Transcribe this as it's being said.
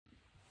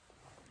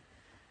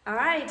All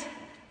right.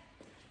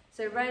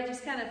 So everybody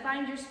just kind of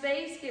find your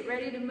space, get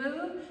ready to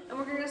move, and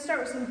we're going to start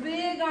with some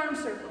big arm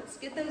circles.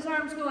 Get those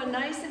arms going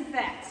nice and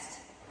fast.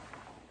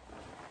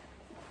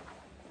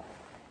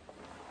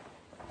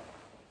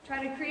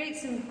 Try to create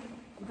some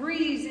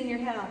breeze in your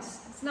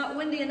house. It's not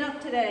windy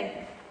enough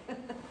today.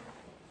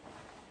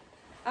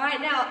 All right,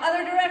 now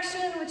other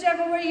direction,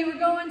 whichever way you were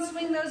going,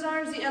 swing those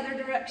arms the other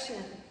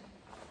direction.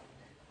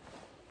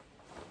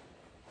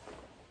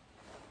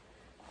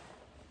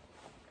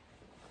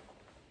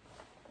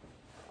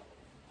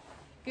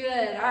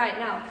 Good. All right,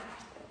 now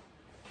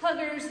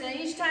huggers. Now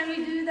each time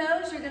you do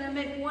those, you're going to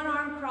make one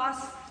arm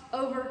cross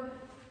over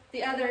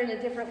the other in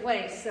a different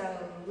way. So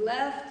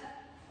left,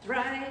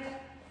 right,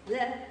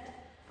 left,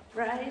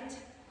 right.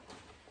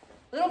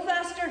 A little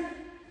faster.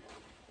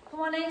 Come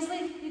on,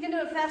 Ainsley. You can do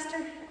it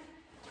faster.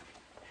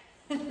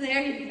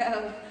 There you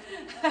go.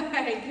 All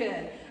right,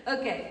 good.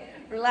 Okay,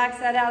 relax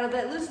that out a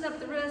bit. Loosen up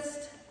the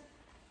wrist.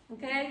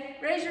 Okay,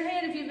 raise your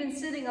hand if you've been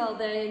sitting all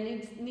day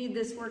and need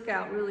this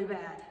workout really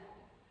bad.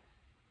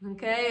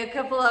 Okay, a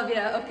couple of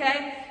you,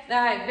 okay?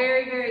 All right,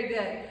 very, very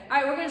good. All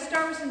right, we're going to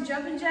start with some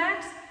jumping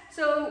jacks.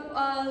 So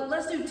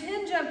let's do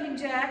 10 jumping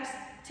jacks,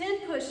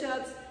 10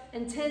 push-ups,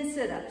 and 10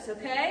 sit-ups,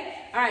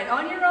 okay? All right,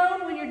 on your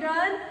own, when you're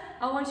done,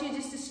 I want you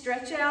just to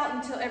stretch out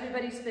until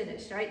everybody's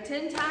finished, all right?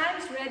 10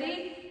 times,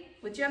 ready?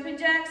 With jumping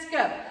jacks,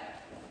 go.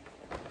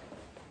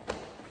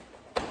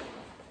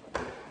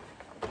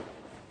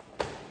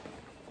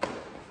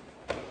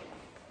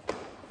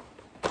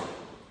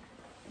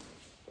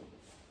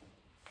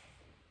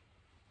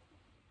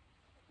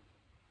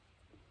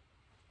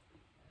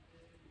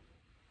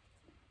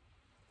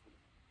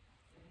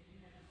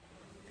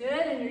 Good,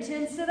 and your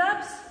 10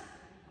 sit-ups.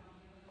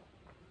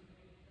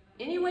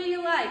 Any way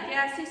you like.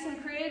 Yeah, I see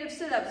some creative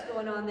sit-ups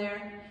going on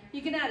there.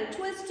 You can add a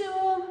twist to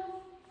them.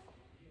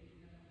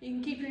 You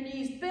can keep your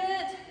knees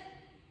bent.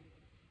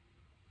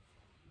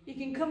 You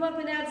can come up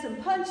and add some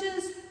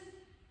punches.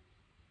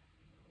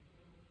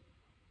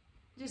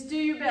 Just do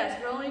your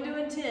best. We're only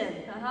doing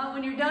 10.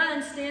 When you're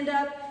done, stand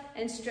up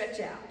and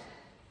stretch out.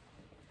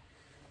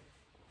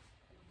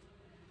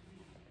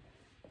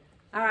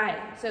 All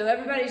right, so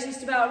everybody's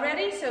just about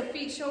ready. So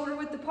feet shoulder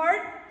width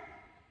apart.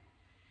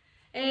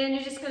 And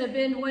you're just going to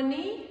bend one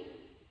knee.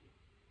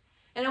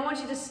 And I want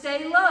you to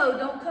stay low.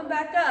 Don't come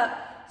back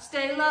up.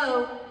 Stay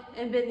low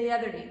and bend the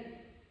other knee.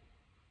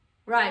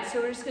 Right,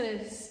 so we're just going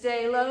to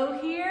stay low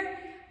here,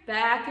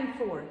 back and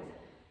forth.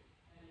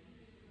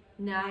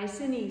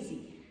 Nice and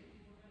easy.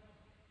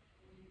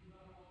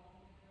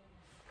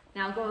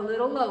 Now go a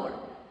little lower.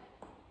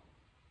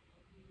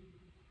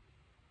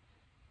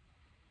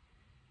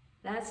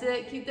 That's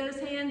it. Keep those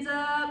hands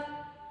up.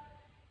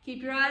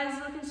 Keep your eyes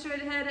looking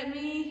straight ahead at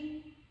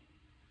me.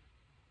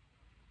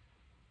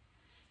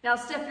 Now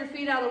step your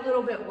feet out a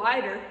little bit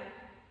wider.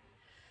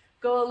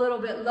 Go a little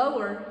bit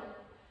lower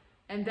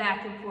and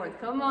back and forth.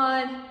 Come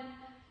on.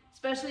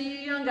 Especially you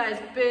young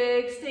guys,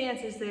 big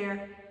stances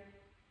there.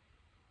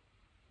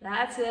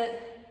 That's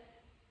it.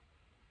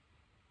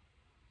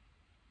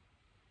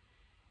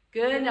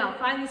 Good. Now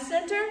find the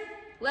center.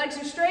 Legs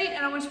are straight,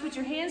 and I want you to put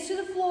your hands to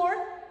the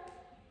floor.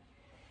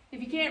 If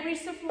you can't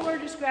reach the floor,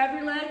 just grab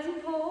your legs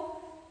and pull.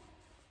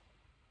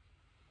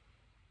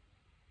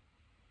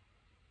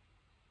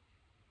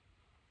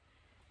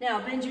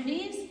 Now bend your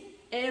knees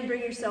and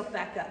bring yourself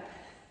back up.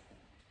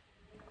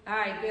 All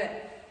right, good.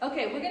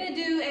 Okay, we're going to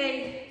do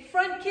a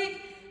front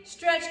kick,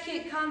 stretch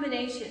kick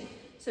combination.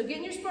 So get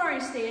in your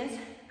sparring stance,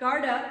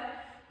 guard up.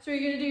 So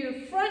you're going to do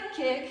your front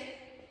kick,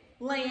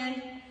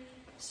 land,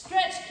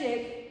 stretch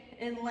kick,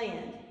 and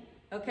land.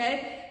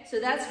 Okay,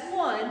 so that's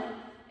one.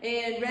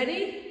 And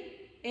ready?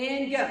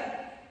 And go.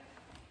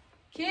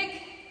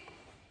 Kick,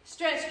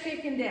 stretch,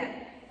 kick, and down.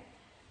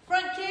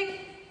 Front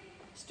kick,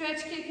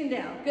 stretch, kick, and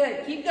down.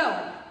 Good, keep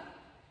going.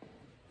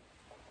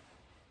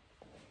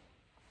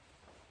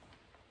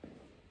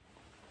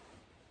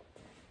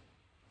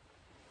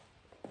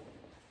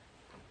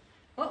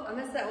 Oh, I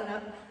messed that one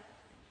up.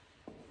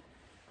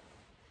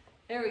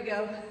 There we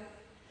go.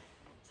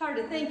 It's hard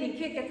to think and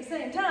kick at the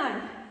same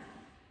time.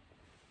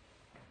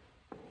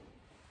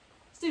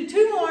 Let's do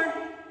 2 more.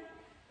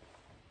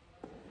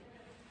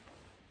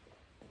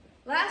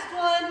 Last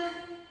one.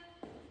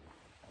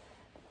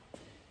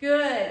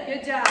 Good,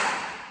 good job.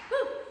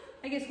 Whew.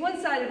 I guess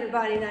one side of your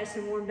body nice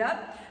and warmed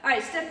up. All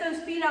right, step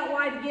those feet out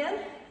wide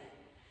again.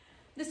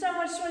 This time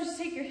I just want you to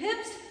take your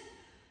hips,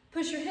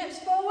 push your hips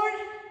forward.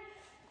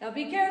 Now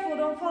be careful,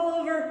 don't fall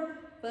over,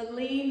 but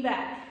lean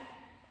back.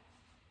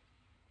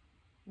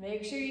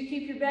 Make sure you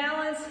keep your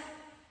balance.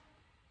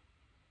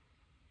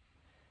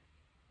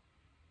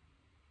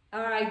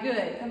 All right,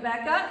 good. Come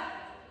back up.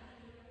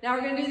 Now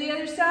we're going to do the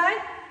other side.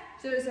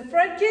 So it's a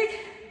front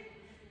kick,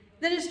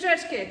 then a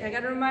stretch kick. I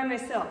got to remind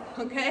myself,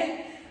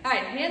 okay? All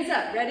right, hands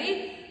up.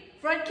 Ready?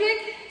 Front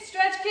kick,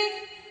 stretch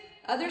kick,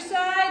 other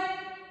side,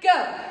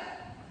 go.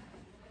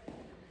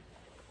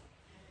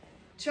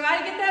 Try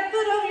to get that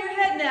foot over your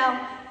head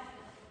now,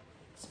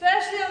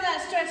 especially on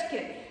that stretch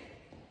kick.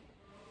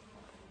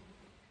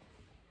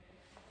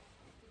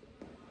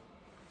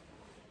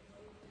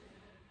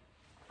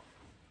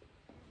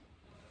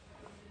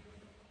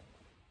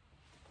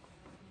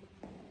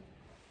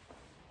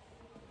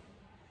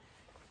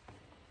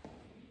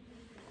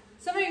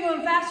 Some of you are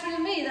going faster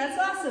than me. That's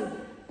awesome.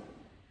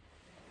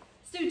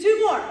 Let's do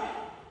 2 more.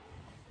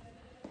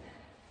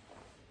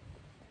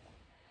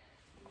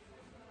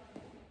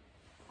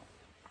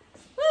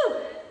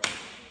 Woo!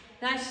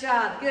 Nice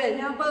job. Good.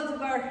 Now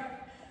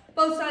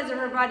both sides of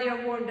our body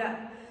are warmed up.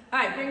 All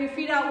right, bring your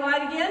feet out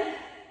wide again.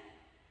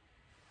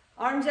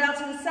 Arms out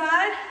to the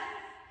side.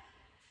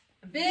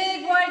 A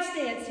big wide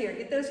stance here.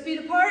 Get those feet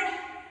apart.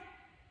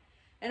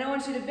 And I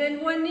want you to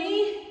bend one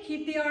knee,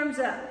 keep the arms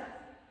up.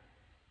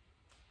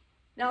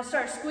 Now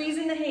start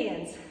squeezing the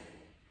hands.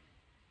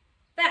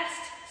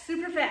 Fast,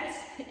 super fast,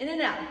 in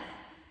and out.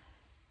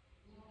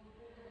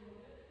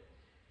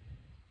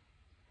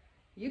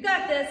 You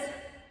got this.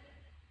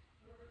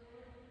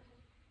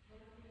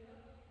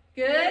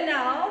 Good,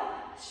 now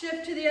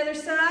shift to the other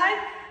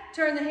side.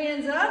 Turn the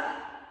hands up.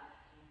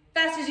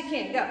 Fast as you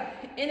can, go,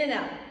 in and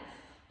out.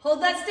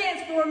 Hold that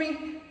stance for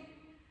me.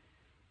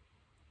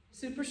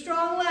 Super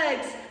strong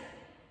legs.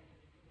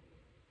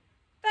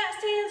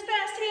 Fast hands,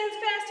 fast hands,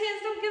 fast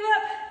hands, don't give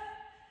up.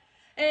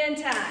 And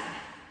time.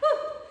 Woo.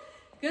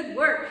 Good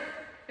work,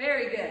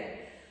 very good.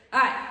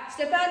 All right,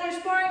 step out in your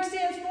sparring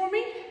stance for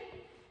me.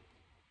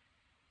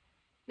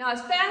 Now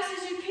as fast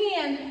as you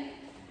can,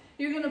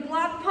 you're gonna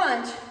block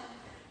punch,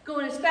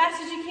 going as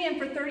fast as you can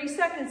for 30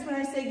 seconds when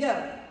I say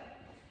go.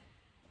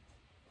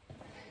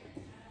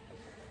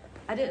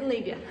 I didn't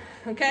leave you,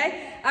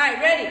 okay? All right,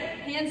 ready,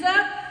 hands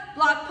up.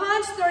 Block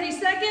punch, 30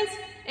 seconds,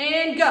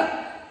 and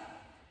go.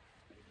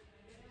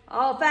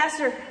 Oh,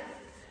 faster.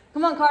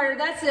 Come on, Carter,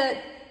 that's it.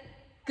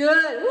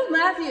 Good. Ooh,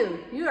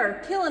 Matthew, you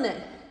are killing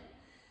it.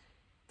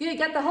 Good,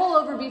 got the whole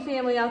Overby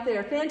family out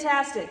there.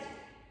 Fantastic.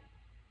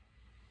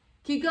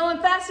 Keep going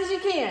fast as you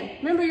can.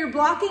 Remember, you're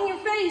blocking your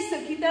face, so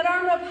keep that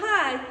arm up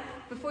high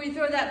before you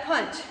throw that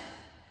punch.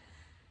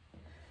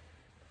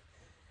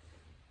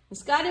 And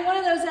Scotty, one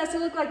of those has to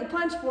look like a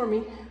punch for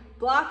me.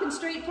 Block and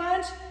straight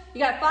punch.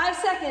 You got 5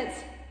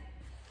 seconds.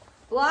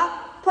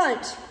 Block,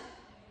 punch,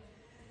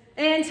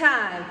 and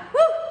time. Woo!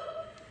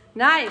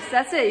 Nice,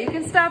 that's it. You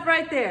can stop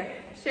right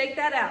there. Shake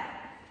that out.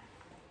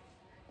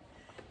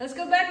 Let's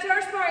go back to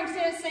our sparring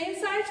stance, same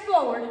sides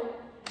forward.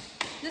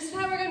 This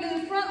time we're gonna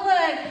do the front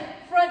leg,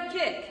 front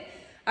kick.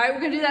 All right,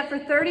 we're gonna do that for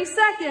 30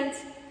 seconds.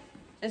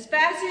 As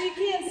fast as you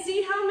can,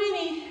 see how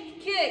many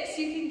kicks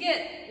you can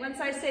get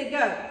once I say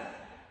go.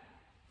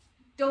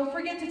 Don't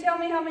forget to tell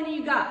me how many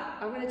you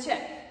got. I'm gonna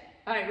check.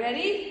 All right,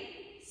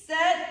 ready,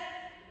 set,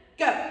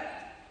 go.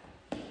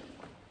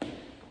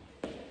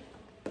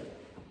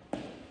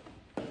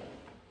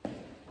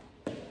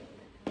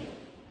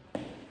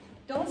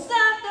 Don't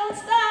stop, don't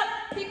stop.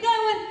 Keep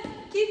going,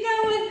 keep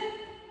going.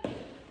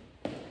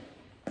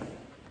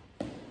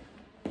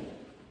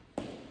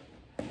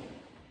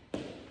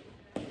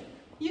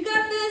 You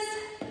got this.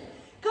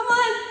 Come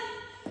on.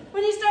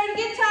 When you start to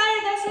get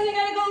tired, that's when you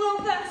gotta go a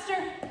little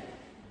faster.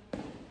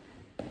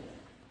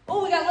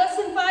 Oh, we got less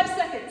than 5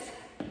 seconds.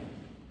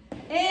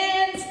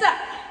 And stop.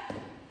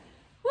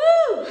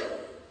 Woo!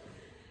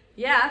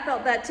 Yeah, I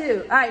felt that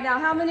too. All right, now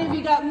how many of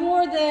you got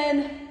more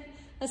than,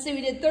 let's see,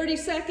 we did 30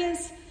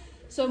 seconds.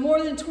 So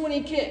more than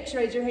 20 kicks,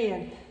 raise your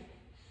hand.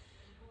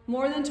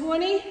 More than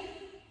 20?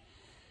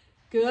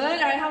 Good, all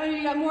right, how many of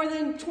you got more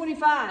than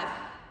 25?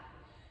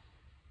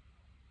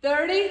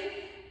 30?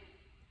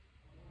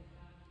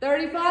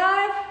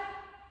 35?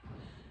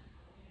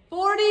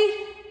 40?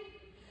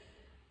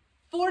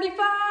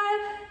 45?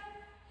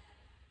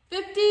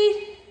 50?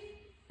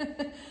 Woo,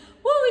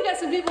 we got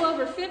some people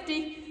over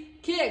 50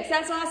 kicks,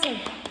 that's awesome.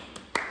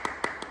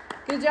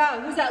 Good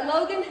job, who's that,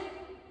 Logan?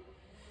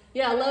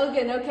 Yeah,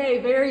 Logan, okay,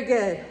 very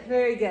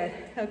good,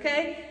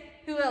 okay?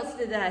 Who else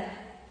did that?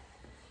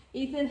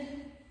 Ethan?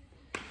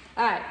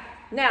 All right,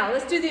 now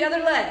let's do the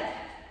other leg.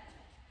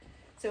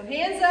 So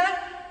hands up.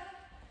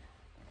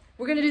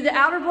 We're gonna do the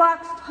outer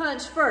block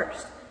punch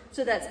first.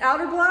 So that's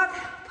outer block,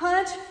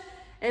 punch,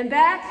 and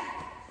back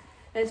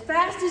as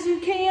fast as you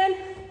can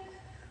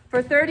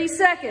for 30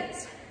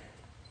 seconds.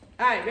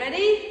 All right,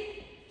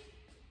 ready,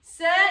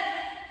 set,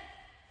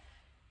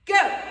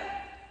 go.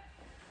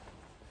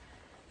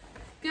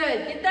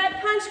 Good, get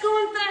that punch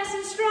going fast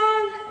and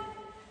strong.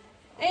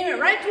 Aim it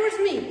right towards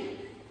me,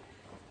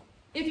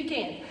 if you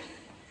can,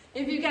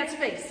 if you've got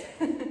space.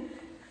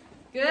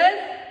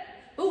 Good,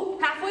 ooh,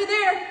 halfway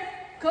there,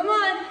 come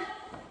on.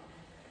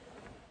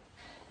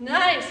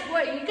 Nice,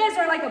 boy, you guys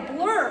are like a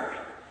blur.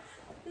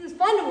 This is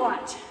fun to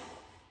watch.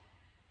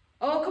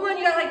 Oh, come on,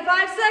 you got like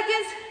 5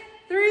 seconds.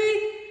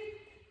 3,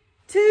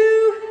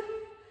 2,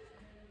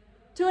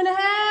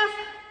 2.5,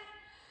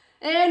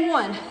 and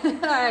 1. All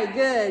right,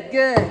 good,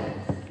 good.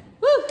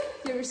 Woo,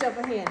 give yourself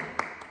a hand.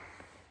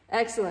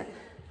 Excellent.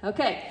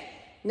 Okay,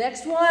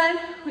 next one,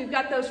 we've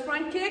got those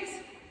front kicks.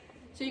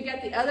 So you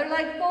got the other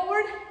leg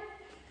forward,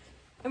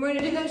 and we're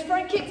gonna do those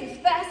front kicks as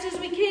fast as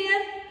we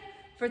can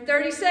for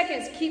 30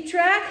 seconds. Keep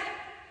track.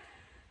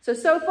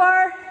 So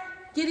far,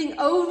 getting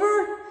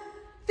over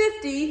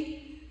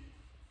 50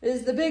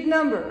 is the big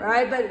number, all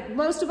right? But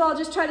most of all,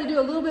 just try to do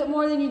a little bit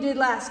more than you did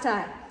last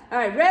time. All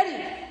right,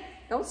 ready?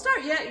 Don't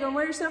start yet, you're gonna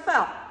wear yourself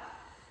out.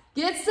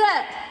 Get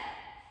set.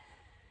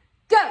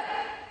 Go.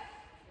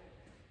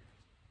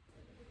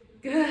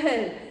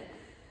 Good.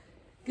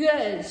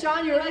 Good.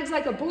 Sean, your leg's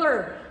like a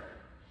blur.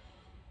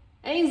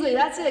 Ainsley,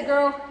 that's it,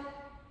 girl.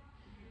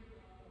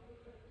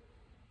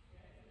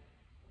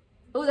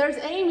 Oh, there's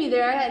Amy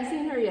there. I hadn't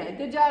seen her yet.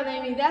 Good job,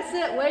 Amy. That's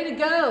it. Way to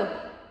go.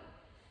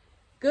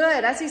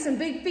 Good. I see some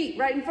big feet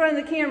right in front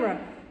of the camera.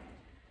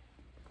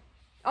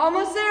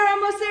 Almost there.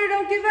 Almost there.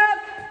 Don't give up.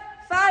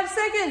 5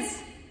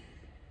 seconds.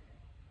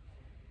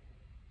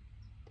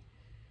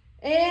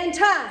 And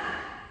time.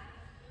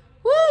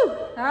 Woo!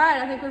 All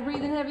right. I think we're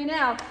breathing heavy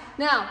now.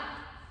 Now,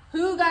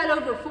 who got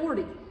over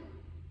 40?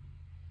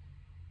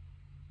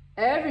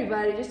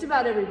 Everybody. Just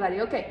about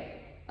everybody.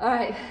 Okay. All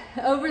right.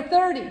 Over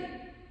 30.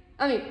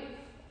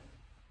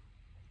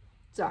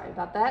 Sorry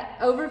about that.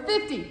 Over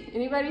 50.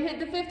 Anybody hit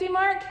the 50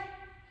 mark?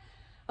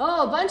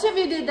 Oh, a bunch of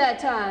you did that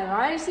time. All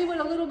right, see what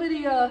a little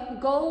bitty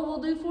goal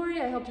will do for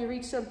you? I hope you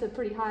reach something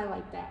pretty high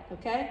like that,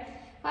 okay?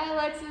 Hi,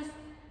 Alexis.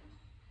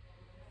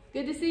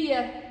 Good to see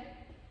you.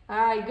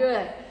 All right,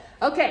 good.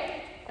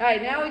 Okay, all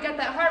right, now we got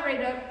that heart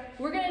rate up.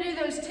 We're gonna do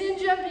those 10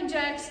 jumping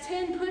jacks,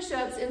 10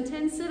 push-ups, and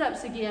 10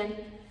 sit-ups again.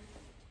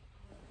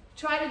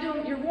 Try to do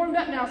them, you're warmed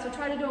up now, so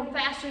try to do them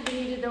faster than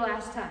you did the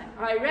last time.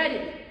 All right,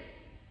 ready,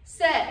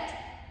 set,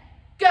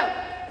 go.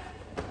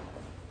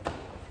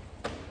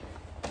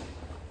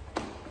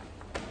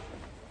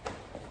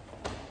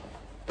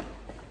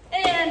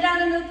 And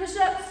down into the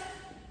push-ups.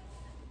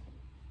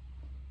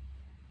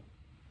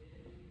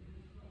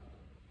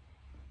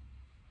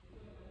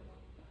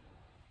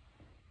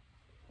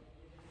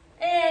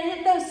 And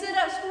hit those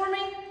sit-ups for me.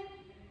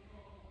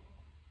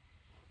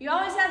 You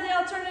always have the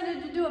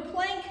alternative to do a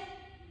plank,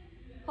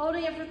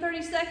 holding it for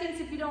 30 seconds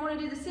if you don't want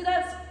to do the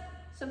sit-ups.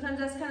 Sometimes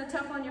that's kind of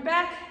tough on your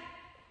back.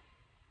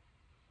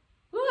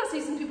 Ooh, I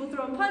see some people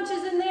throwing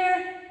punches in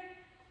there.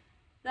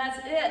 That's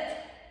it.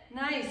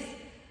 Nice.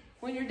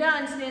 When you're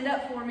done, stand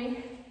up for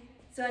me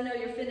so I know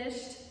you're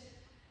finished.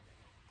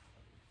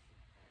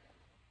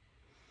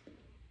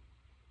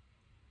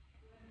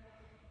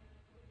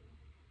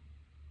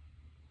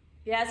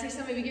 Yeah, I see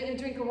some of you getting a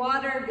drink of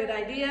water. Good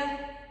idea.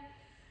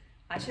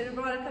 I should have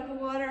brought a cup of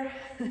water.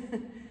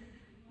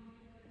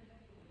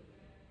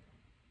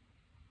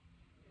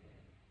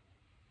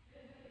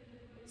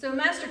 So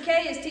Master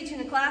K is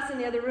teaching a class in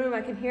the other room.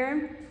 I can hear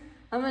him.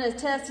 I'm going to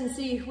test and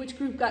see which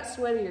group got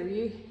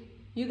sweatier.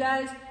 You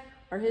guys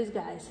or his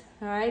guys.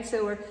 All right,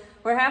 so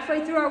we're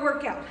halfway through our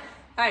workout.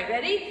 All right,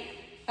 ready?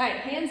 All right,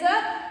 hands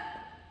up.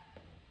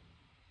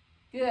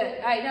 Good.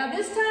 All right, now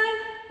this time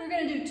we're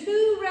going to do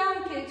 2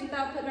 round kicks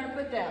without putting our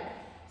foot down.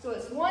 So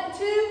it's 1,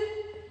 2,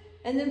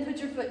 and then put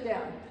your foot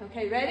down.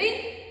 Okay,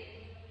 ready?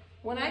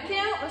 When I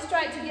count, let's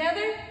try it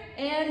together.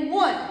 And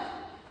 1.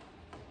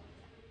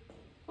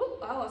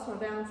 Oop, I lost my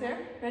balance there.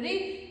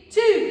 Ready?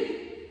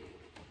 2,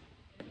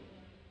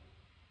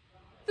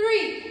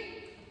 3,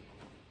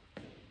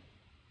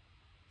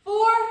 4,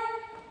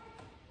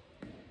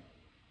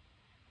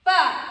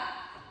 5.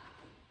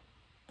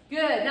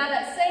 Good. Now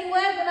that same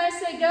leg, when I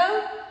say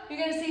go, you're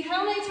going to see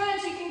how many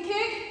times you can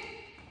kick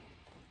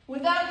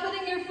without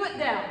putting your foot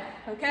down,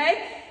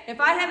 okay? If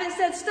I haven't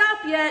said stop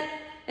yet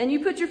and you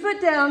put your foot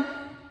down,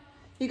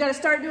 you got to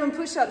start doing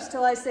push-ups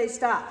till I say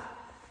stop.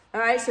 All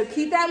right, so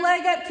keep that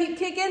leg up, keep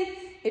kicking.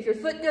 If your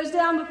foot goes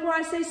down before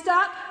I say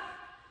stop,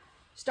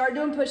 start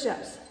doing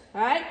push-ups.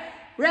 All right,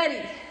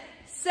 ready,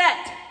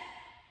 set,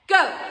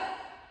 go.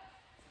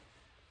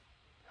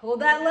 Hold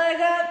that leg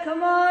up,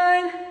 come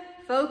on.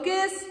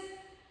 Focus,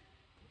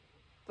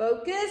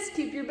 focus,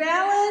 keep your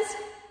balance.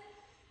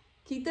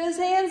 Keep those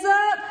hands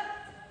up.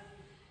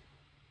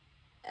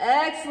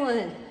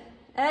 Excellent,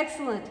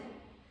 excellent.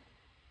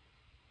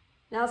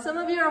 Now some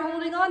of you are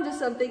holding on to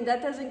something,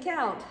 that doesn't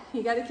count.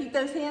 You got to keep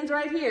those hands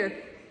right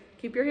here.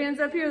 Keep your hands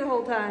up here the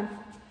whole time.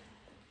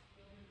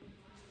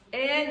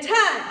 And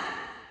time.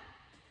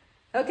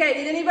 Okay,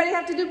 did anybody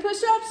have to do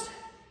push-ups?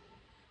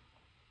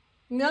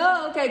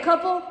 No? Okay,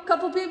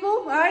 couple people,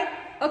 all right?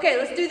 Okay,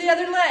 let's do the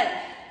other leg.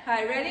 All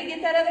right, ready?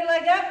 Get that other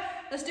leg up.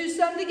 Let's do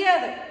some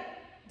together.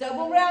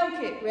 Double round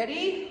kick.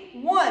 Ready?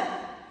 1,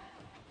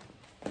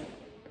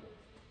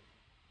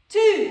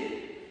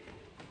 2,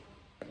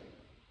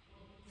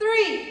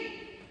 3,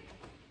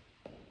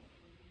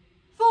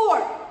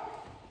 4,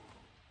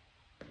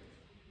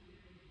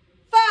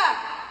 5.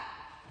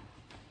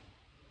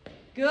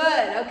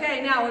 Good.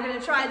 Okay, now we're going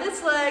to try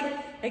this leg.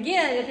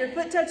 Again, if your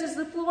foot touches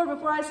the floor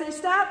before I say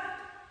stop,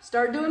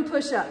 start doing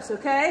push-ups,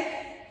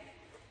 okay?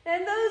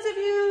 And those of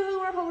you who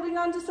are holding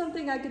on to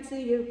something, I could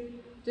see you.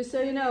 Just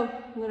so you know,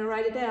 I'm going to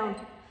write it down.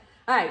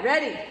 All right,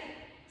 ready,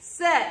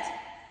 set,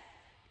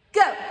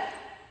 go.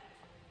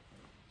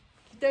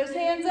 Keep those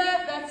hands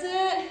up, that's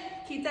it.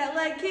 Keep that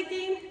leg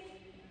kicking.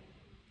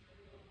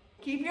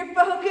 Keep your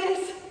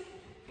focus.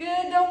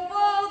 Good, don't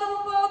fall,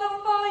 don't fall,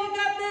 don't fall. You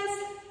got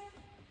this.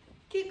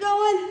 Keep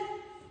going.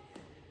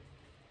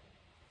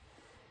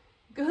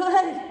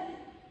 Good.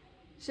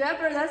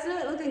 Shepherd, that's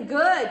it, looking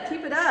good.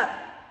 Keep it up.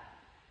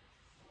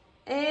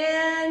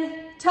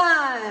 And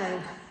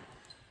time.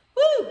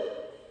 Woo!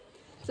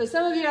 So So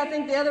some of you, I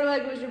think the other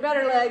leg was your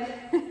better leg.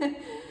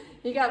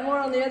 You got more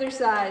on the other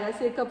side. I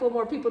see a couple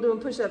more people doing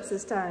push-ups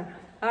this time.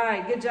 All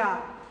right, good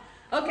job.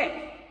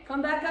 Okay,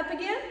 come back up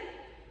again.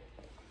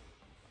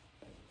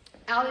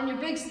 Out in your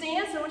big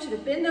stance, I want you to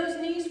bend those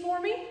knees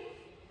for me.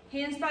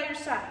 Hands by your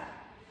side.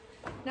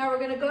 Now we're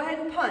going to go ahead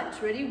and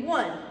punch. Ready?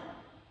 1,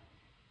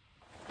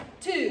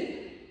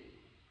 2,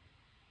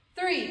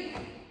 3,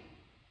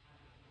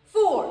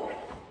 4,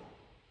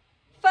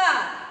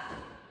 5,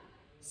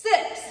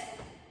 6,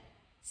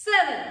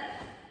 7,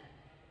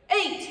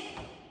 8,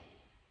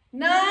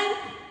 9,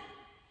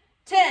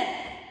 10.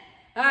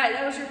 All right,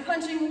 that was your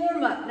punching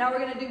warm-up. Now we're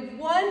going to do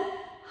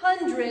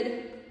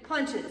 100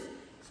 punches.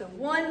 So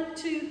 1,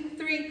 2,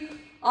 3,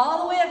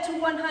 all the way up to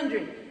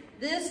 100.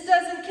 This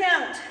doesn't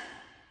count,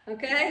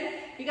 okay?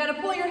 You got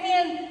to pull your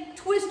hand,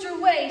 twist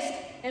your waist,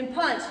 and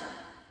punch.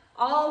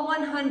 All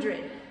 100.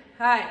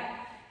 All right,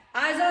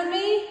 eyes on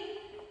me,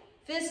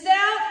 fist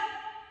out,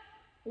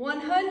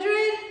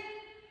 100,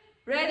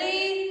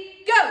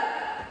 ready, go.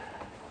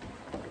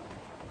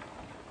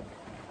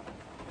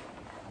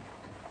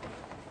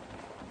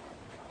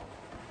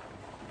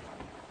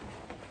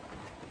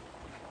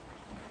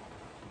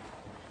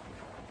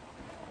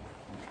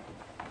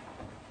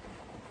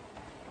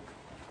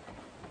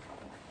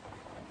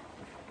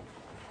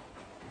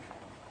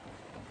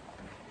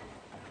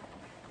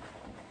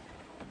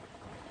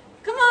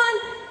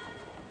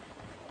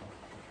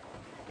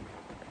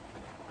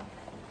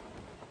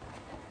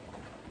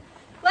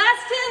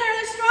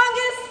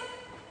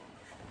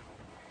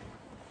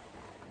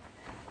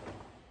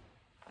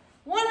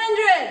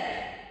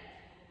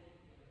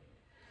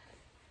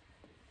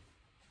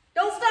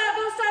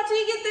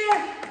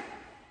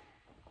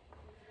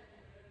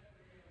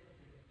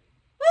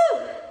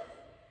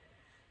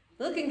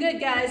 Looking good,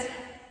 guys.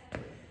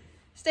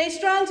 Stay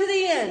strong to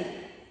the end.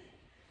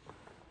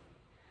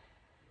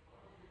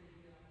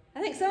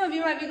 I think some of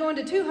you might be going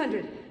to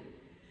 200.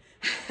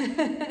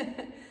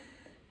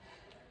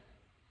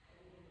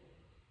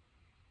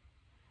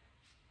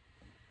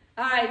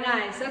 All right,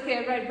 nice. Okay,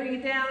 everybody bring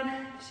it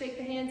down. Shake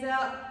the hands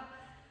out.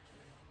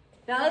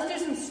 Now let's do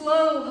some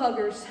slow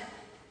huggers.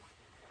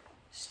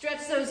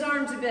 Stretch those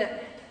arms a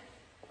bit.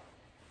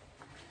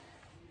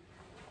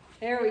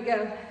 There we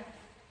go.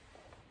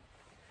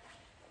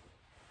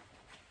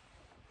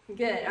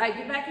 Good. All right,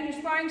 get back in your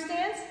sparring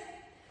stance.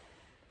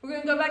 We're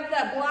going to go back to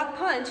that block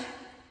punch,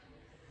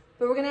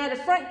 but we're going to add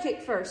a front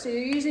kick first. So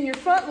you're using your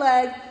front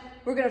leg.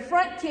 We're going to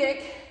front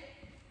kick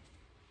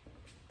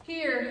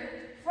here,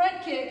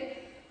 front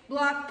kick,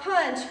 block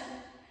punch,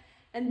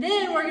 and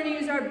then we're going to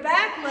use our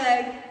back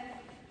leg,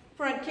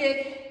 front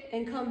kick,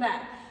 and come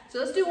back. So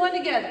let's do one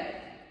together.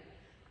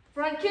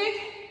 Front kick,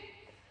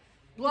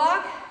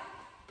 block,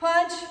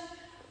 punch,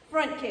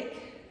 front kick.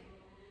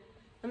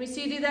 Let me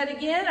see you do that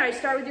again. All right,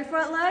 start with your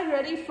front leg.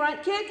 Ready?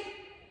 Front kick,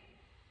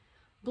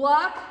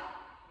 block,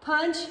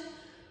 punch,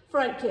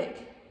 front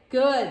kick.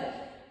 Good,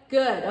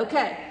 good.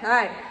 Okay, all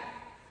right.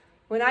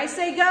 When I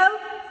say go,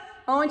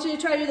 I want you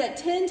to try to do that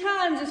 10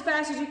 times as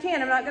fast as you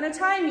can. I'm not going to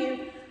time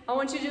you. I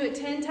want you to do it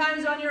 10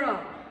 times on your own.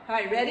 All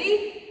right,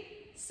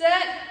 ready,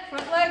 set,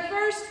 front leg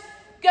first,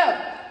 go.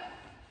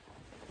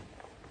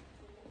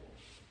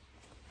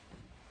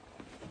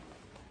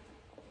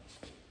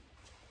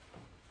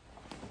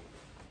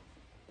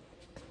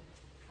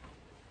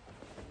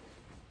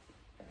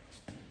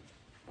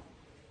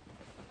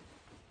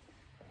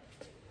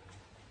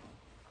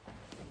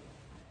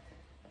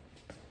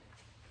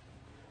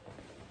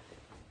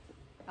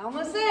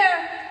 Almost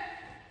there.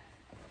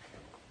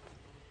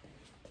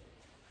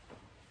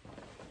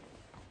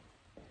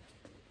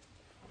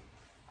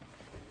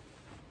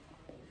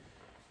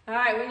 All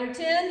right, when you're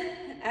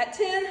at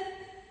 10,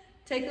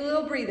 take a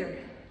little breather.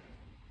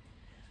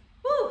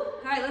 Woo. All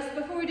right,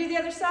 before we do the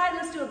other side,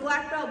 let's do a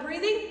black belt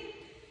breathing.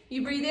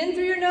 You breathe in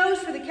through your nose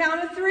for the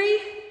count of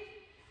 3.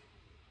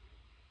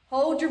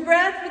 Hold your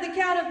breath for the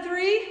count of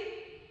 3.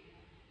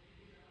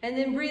 And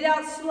then breathe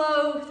out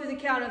slow through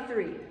the count of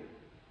 3.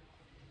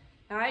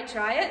 All right,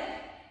 try it.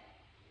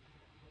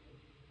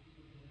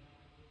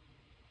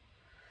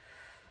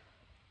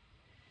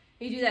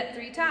 You do that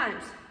 3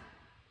 times.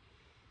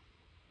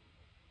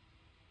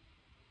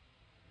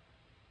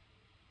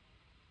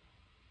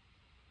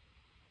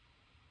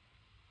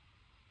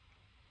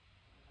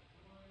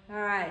 All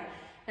right,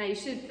 now you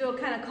should feel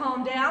kind of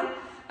calmed down. All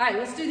right,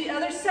 let's do the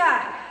other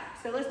side.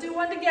 So let's do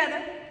one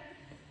together.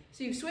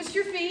 So you've switched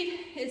your feet.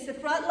 It's the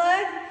front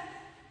leg,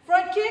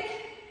 front kick,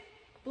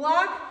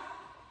 block,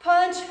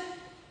 punch,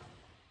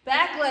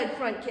 back leg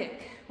front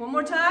kick. One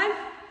more time.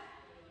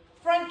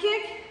 Front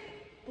kick,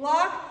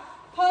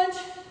 block, punch,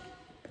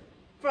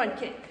 front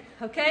kick.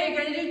 Okay,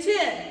 you're going to do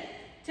 10.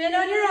 10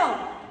 on your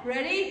own.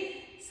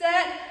 Ready,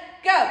 set,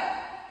 go.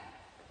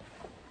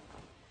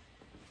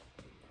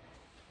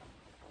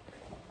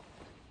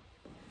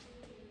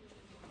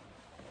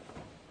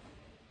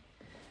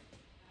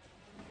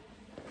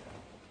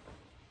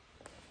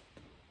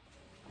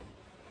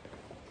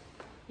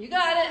 You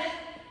got it.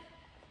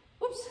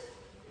 Whoops.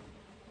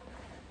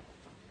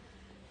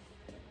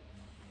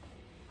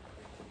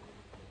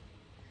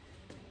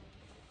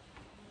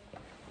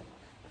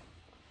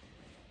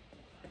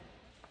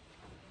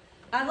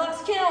 I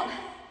lost count.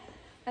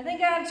 I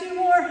think I have 2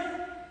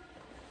 more.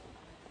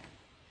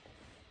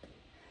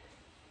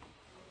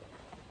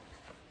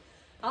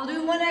 I'll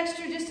do 1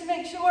 extra just to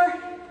make sure.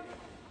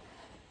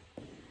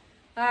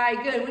 All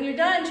right, good. When you're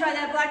done, try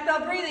that black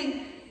belt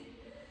breathing.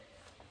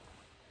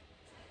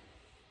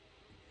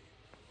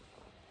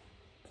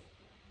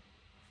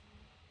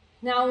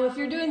 Now, if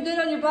you're doing good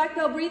on your black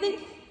belt breathing,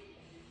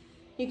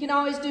 you can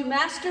always do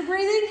master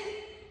breathing,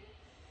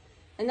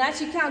 and that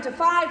should count to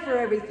 5 for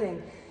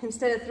everything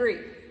instead of 3.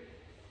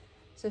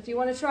 So if you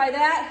want to try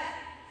that,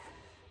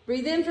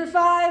 breathe in for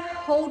 5,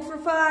 hold for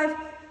 5,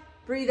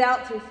 breathe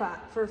out for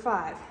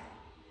 5.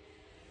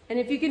 And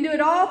if you can do it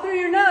all through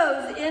your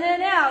nose, in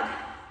and out,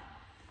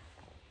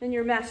 then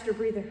you're a master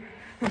breather.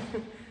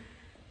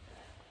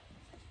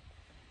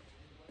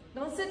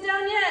 Don't sit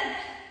down yet.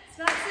 It's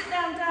not sit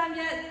down time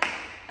yet.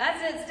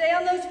 That's it, stay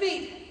on those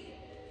feet.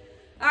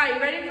 All right,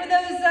 you ready for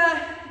those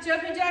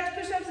jumping jacks,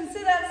 push-ups, and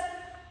sit-ups?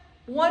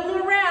 1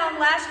 more round,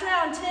 last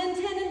round, 10,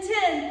 10, and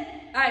 10.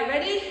 All right,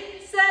 ready,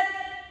 set,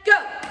 go.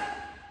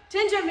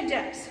 10 jumping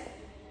jacks.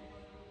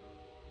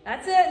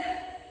 That's it.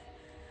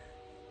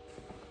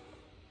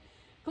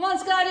 Come on,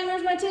 Scotty,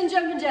 where's my 10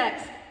 jumping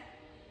jacks?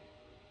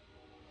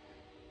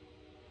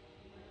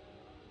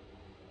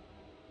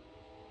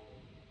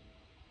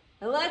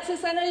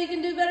 Alexis, I know you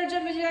can do better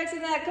jumping jacks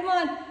than that. Come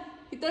on,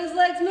 get those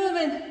legs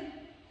moving.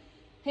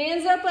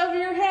 Hands up over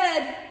your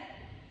head.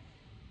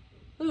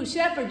 Ooh,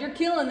 Shepherd, you're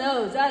killing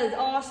those. That is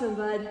awesome,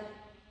 bud.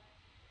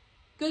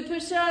 Good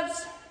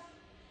push-ups.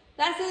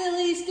 That's it,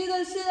 Elise. Do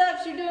those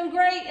sit-ups. You're doing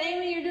great.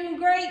 Amy, you're doing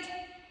great.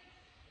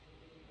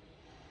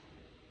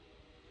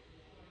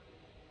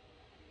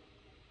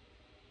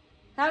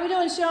 How are we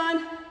doing,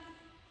 Sean?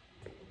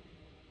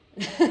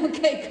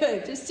 Okay,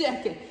 good. Just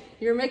checking.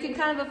 You're making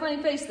kind of a funny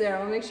face there. I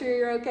want to make sure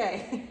you're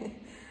okay.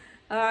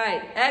 All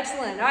right,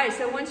 excellent. All right,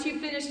 so once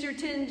you've finished your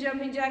 10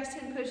 jumping jacks,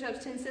 10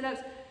 push-ups, 10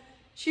 sit-ups,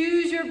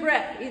 choose your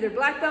breath. Either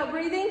black belt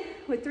breathing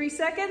with 3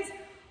 seconds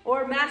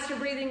or master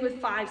breathing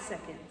with 5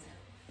 seconds.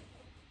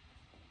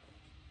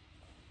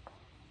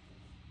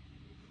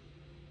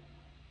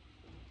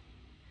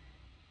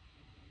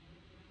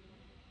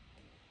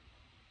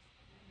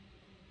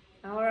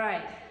 All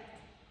right.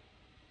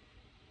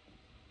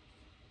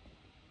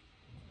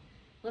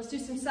 Let's do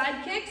some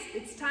side kicks.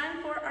 It's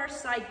time for our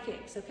side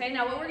kicks, okay?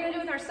 Now what we're gonna do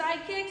with our side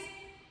kicks,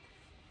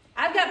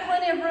 I've got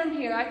plenty of room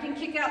here. I can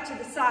kick out to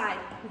the side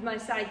with my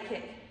side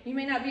kick. You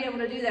may not be able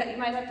to do that. You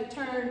might have to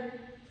turn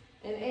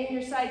and aim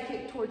your side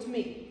kick towards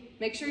me.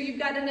 Make sure you've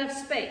got enough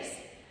space,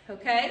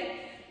 okay?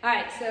 All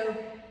right, so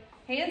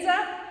hands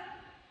up,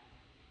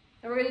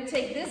 and we're gonna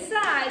take this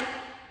side,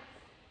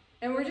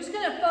 and we're just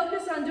gonna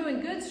focus on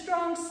doing good,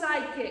 strong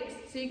side kicks.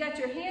 So you got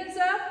your hands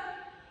up,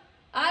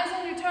 eyes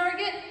on your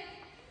target,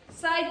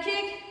 side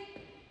kick,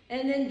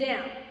 and then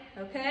down,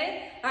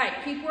 okay? All right,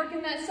 keep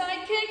working that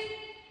side kick.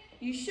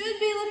 You should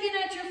be looking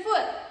at your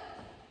foot.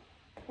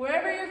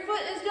 Wherever your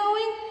foot is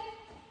going,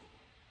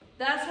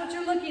 that's what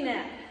you're looking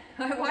at.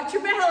 All right, watch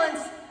your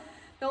balance.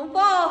 Don't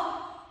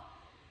fall.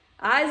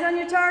 Eyes on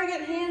your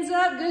target, hands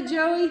up. Good,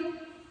 Joey.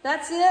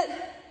 That's it.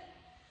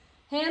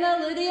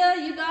 Hannah, Lydia,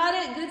 you got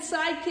it. Good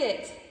side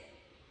kicks.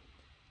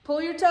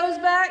 Pull your toes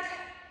back.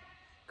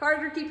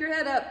 Carter, keep your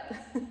head up.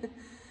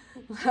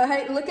 All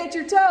right, look at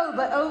your toe,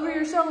 but over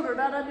your shoulder,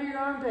 not under your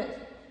armpit.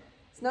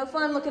 It's no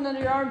fun looking under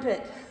your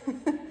armpit.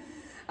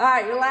 All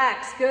right,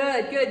 relax.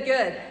 Good, good,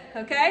 good.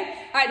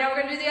 Okay? All right, now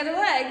we're going to do the other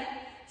leg.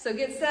 So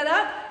get set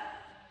up.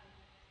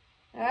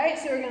 All right,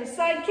 so we're going to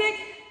side kick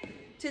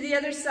to the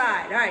other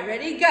side. All right,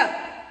 ready? Go.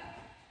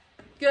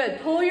 Good.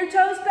 Pull your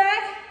toes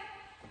back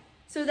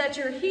so that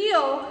your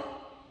heel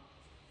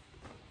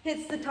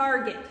hits the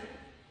target.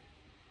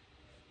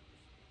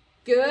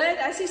 Good.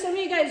 I see some of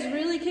you guys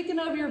really kicking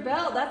over your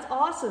belt. That's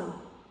awesome.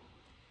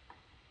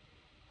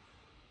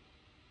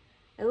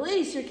 At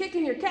least you're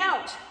kicking your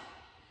couch.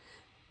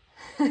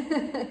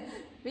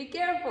 Be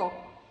careful.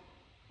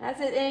 That's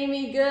it,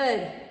 Amy.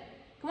 Good.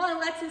 Come on,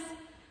 Alexis.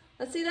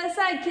 Let's see that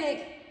side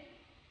kick.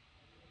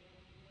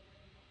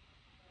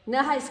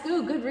 Nice.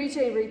 Good reach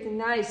chamber, Ethan.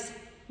 Nice.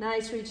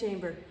 Nice reach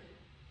chamber.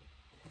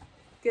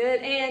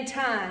 Good. And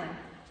time.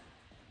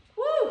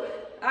 Woo. All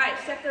right,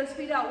 step those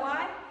feet out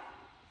wide.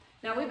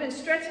 Now we've been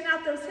stretching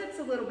out those hips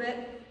a little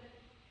bit.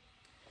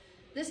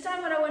 This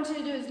time what I want you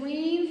to do is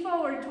lean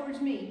forward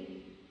towards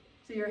me.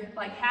 So you're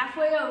like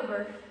halfway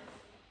over,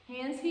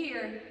 hands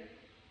here,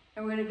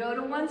 and we're gonna go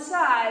to one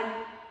side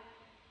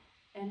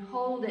and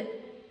hold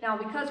it. Now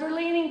because we're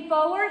leaning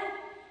forward,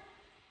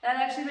 that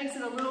actually makes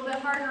it a little bit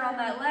harder on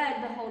that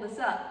leg to hold us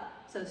up.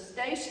 So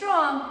stay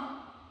strong,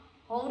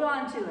 hold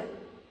on to it.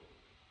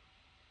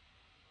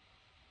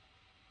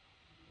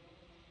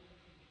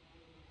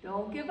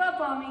 Don't give up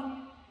on me.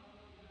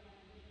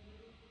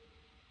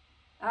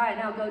 All right,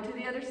 now go to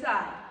the other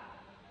side.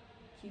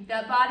 Keep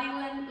that body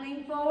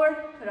lean forward.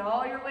 Put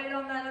all your weight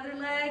on that other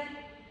leg.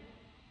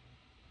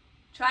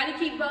 Try to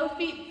keep both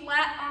feet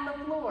flat on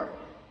the floor.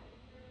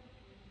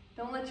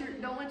 Don't let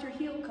your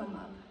heel come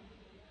up.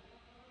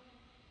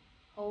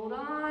 Hold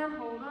on,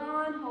 hold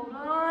on, hold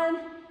on.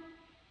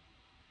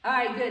 All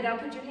right, good. Now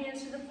put your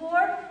hands to the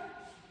floor.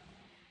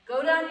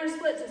 Go down your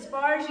splits as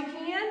far as you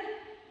can.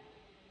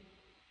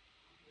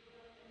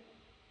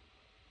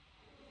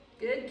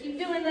 Good, keep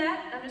doing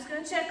that. I'm just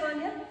gonna check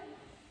on you.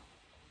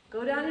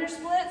 Go down your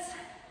splits.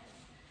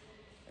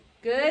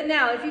 Good,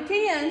 now if you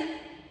can,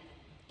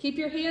 keep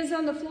your hands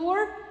on the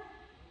floor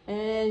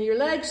and your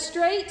legs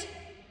straight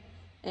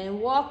and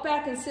walk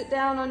back and sit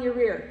down on your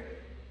rear.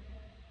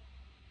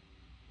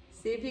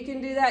 See if you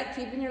can do that,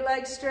 keeping your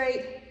legs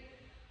straight.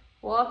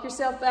 Walk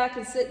yourself back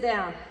and sit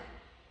down.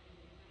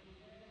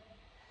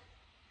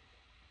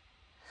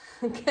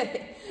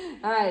 Okay,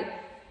 all right.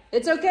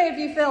 It's okay if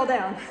you fell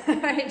down. All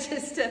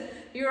right,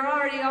 you're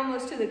already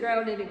almost to the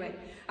ground anyway.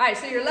 All right,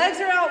 so your legs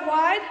are out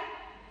wide.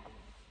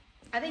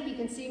 I think you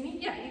can see me.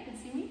 Yeah, you can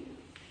see me.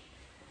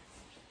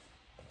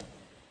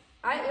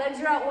 All right, legs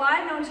are out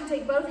wide. Now I want you to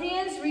take both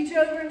hands, reach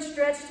over and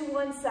stretch to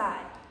one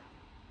side.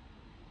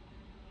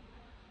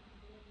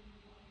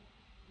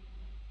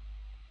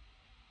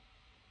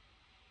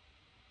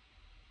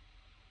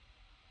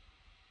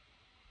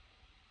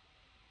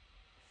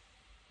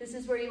 This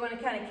is where you want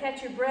to kind of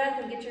catch your breath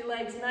and get your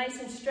legs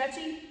nice and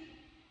stretchy.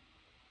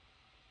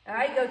 All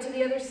right, go to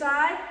the other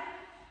side.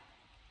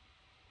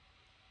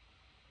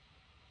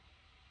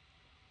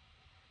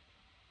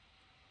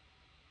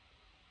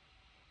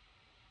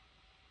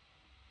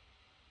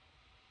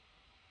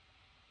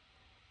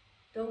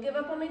 Don't give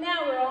up on me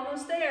now, we're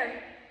almost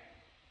there.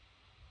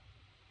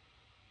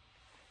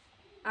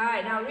 All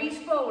right, now reach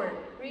forward.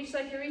 Reach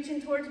like you're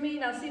reaching towards me.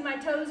 Now see my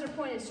toes are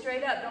pointed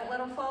straight up. Don't let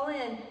them fall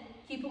in.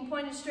 Keep them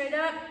pointed straight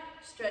up.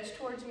 Stretch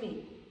towards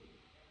me.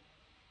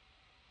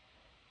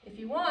 If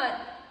you want,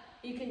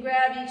 you can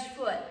grab each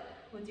foot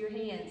with your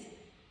hands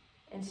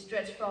and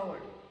stretch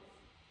forward.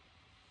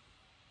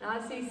 Now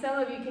I see some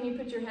of you, can you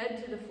put your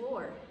head to the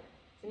floor?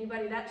 Is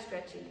anybody that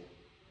stretchy?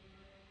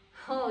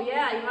 Oh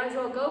yeah, you might as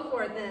well go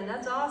for it then.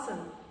 That's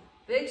awesome.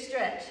 Big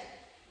stretch.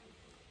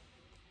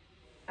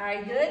 All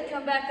right, good.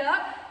 Come back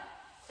up.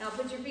 Now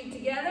put your feet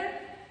together.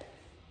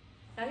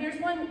 Now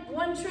here's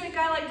one trick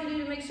I like to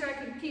do to make sure I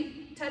can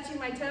keep touching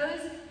my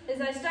toes,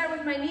 is I start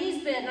with my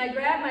knees bent and I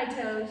grab my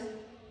toes,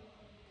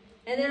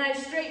 and then I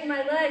straighten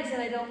my legs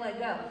and I don't let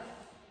go.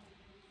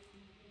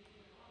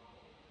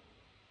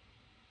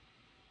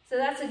 So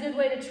that's a good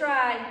way to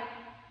try.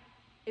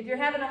 If you're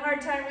having a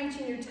hard time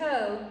reaching your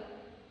toe,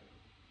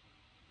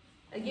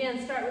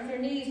 again, start with your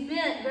knees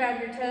bent,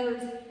 grab your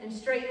toes, and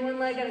straighten one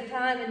leg at a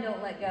time and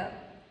don't let go.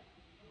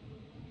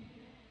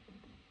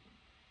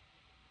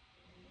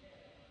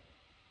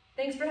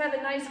 Thanks for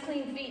having nice,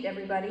 clean feet,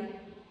 everybody.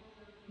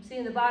 I'm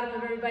seeing the bottom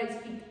of everybody's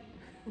feet.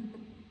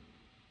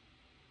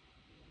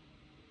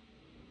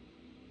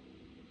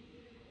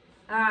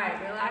 All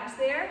right, relax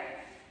there.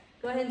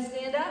 Go ahead and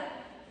stand up.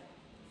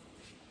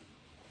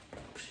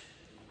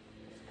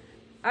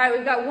 All right,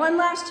 we've got one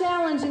last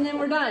challenge and then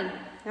we're done.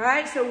 All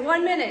right, so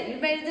 1 minute.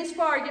 You've made it this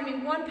far. Give me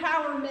one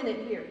power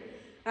minute here.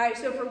 All right,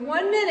 so for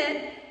 1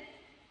 minute,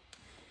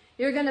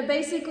 you're going to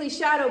basically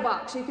shadow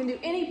box. You can do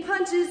any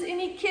punches,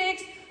 any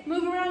kicks,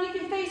 move around. You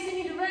can face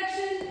any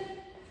direction.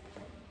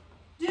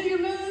 Do your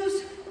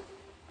moves,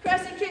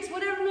 crescent kicks,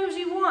 whatever moves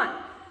you want.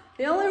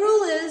 The only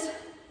rule is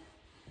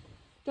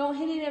don't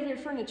hit any of your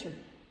furniture.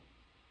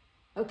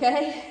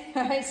 Okay?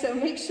 All right, so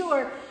make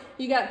sure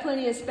you got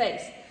plenty of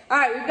space. All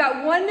right, we've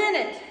got 1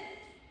 minute.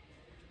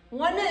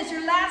 1 minute, it's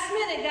your last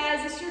minute,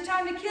 guys. It's your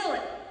time to kill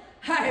it.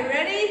 All right,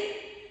 ready,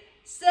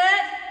 set,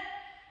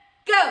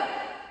 go.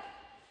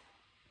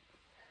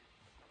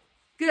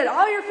 Good,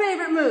 all your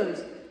favorite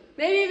moves.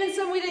 Maybe even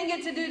some we didn't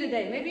get to do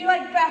today. Maybe you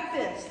like back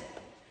fist,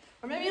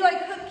 or maybe you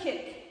like hook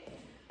kick,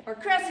 or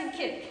crescent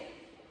kick,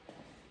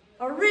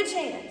 or ridge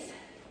hands.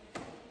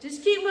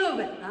 Just keep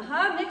moving,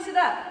 mix it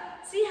up.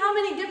 See how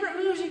many different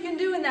moves you can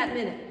do in that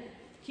minute.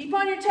 Keep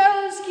on your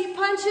toes, keep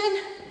punching,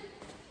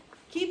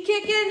 keep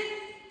kicking.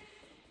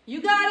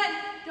 You got it,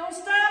 don't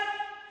stop.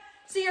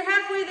 See, you're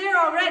halfway there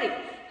already.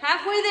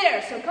 Halfway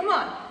there, so come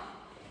on.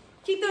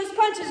 Keep those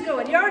punches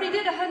going. You already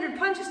did 100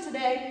 punches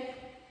today.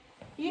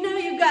 You know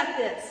you got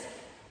this.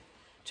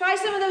 Try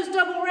some of those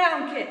double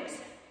round kicks.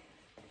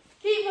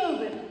 Keep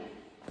moving.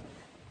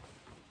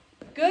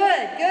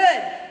 Good,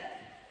 good.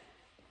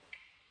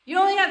 You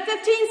only have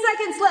 15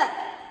 seconds left.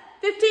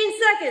 15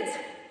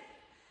 seconds.